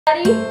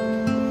Ready?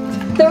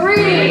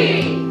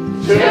 3,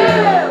 2,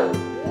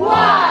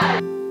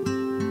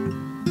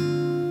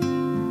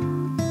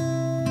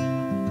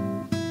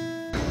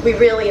 1. We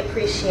really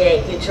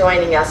appreciate you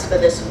joining us for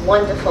this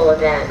wonderful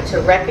event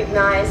to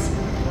recognize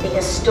the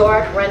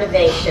historic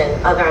renovation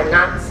of our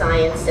Knott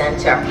Science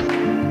Center.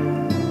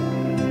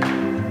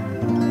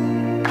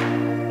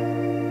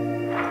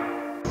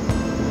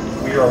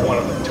 We are one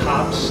of the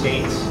top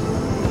states.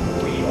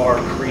 We are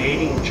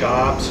creating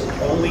jobs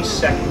only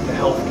second to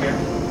healthcare.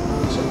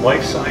 So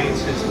life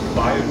sciences and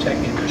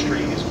biotech industry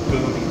is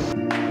booming.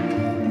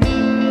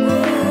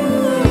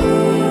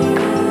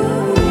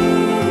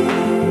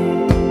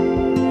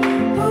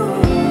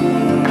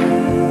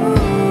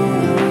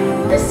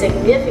 A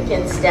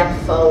significant step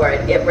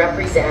forward it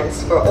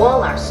represents for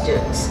all our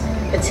students,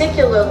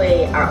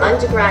 particularly our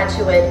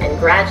undergraduate and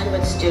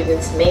graduate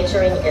students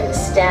majoring in the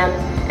STEM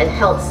and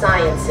health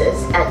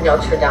sciences at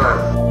Notre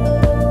Dame.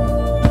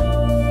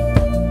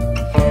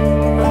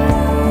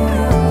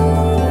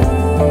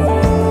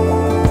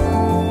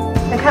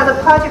 How the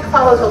project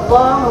follows a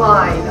long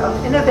line of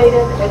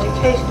innovative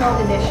educational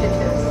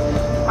initiatives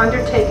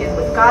undertaken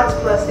with God's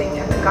blessing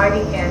and the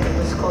guiding hand of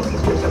the School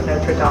Sisters of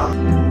Notre Dame.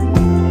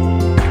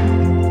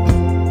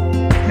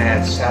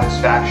 And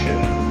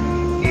satisfaction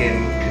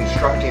in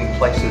constructing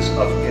places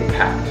of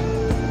impact,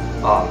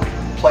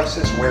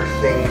 places where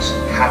things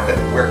happen,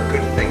 where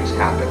good things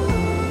happen.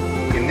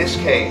 In this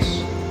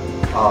case,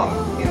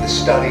 in the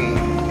study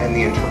and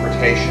the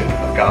interpretation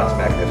of God's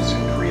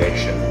magnificent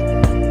creation.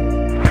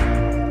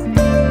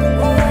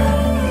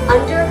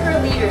 Under her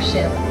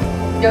leadership,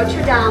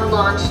 Notre Dame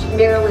launched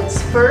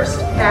Maryland's first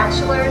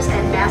bachelor's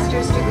and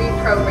master's degree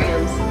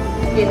programs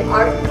in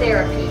art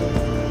therapy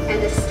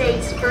and the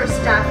state's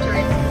first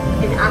doctorate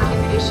in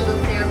occupational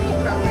therapy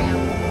program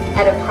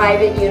at a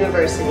private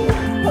university.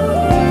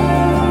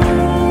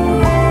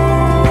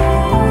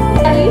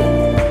 Ready?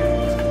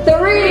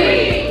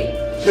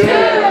 3,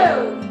 2,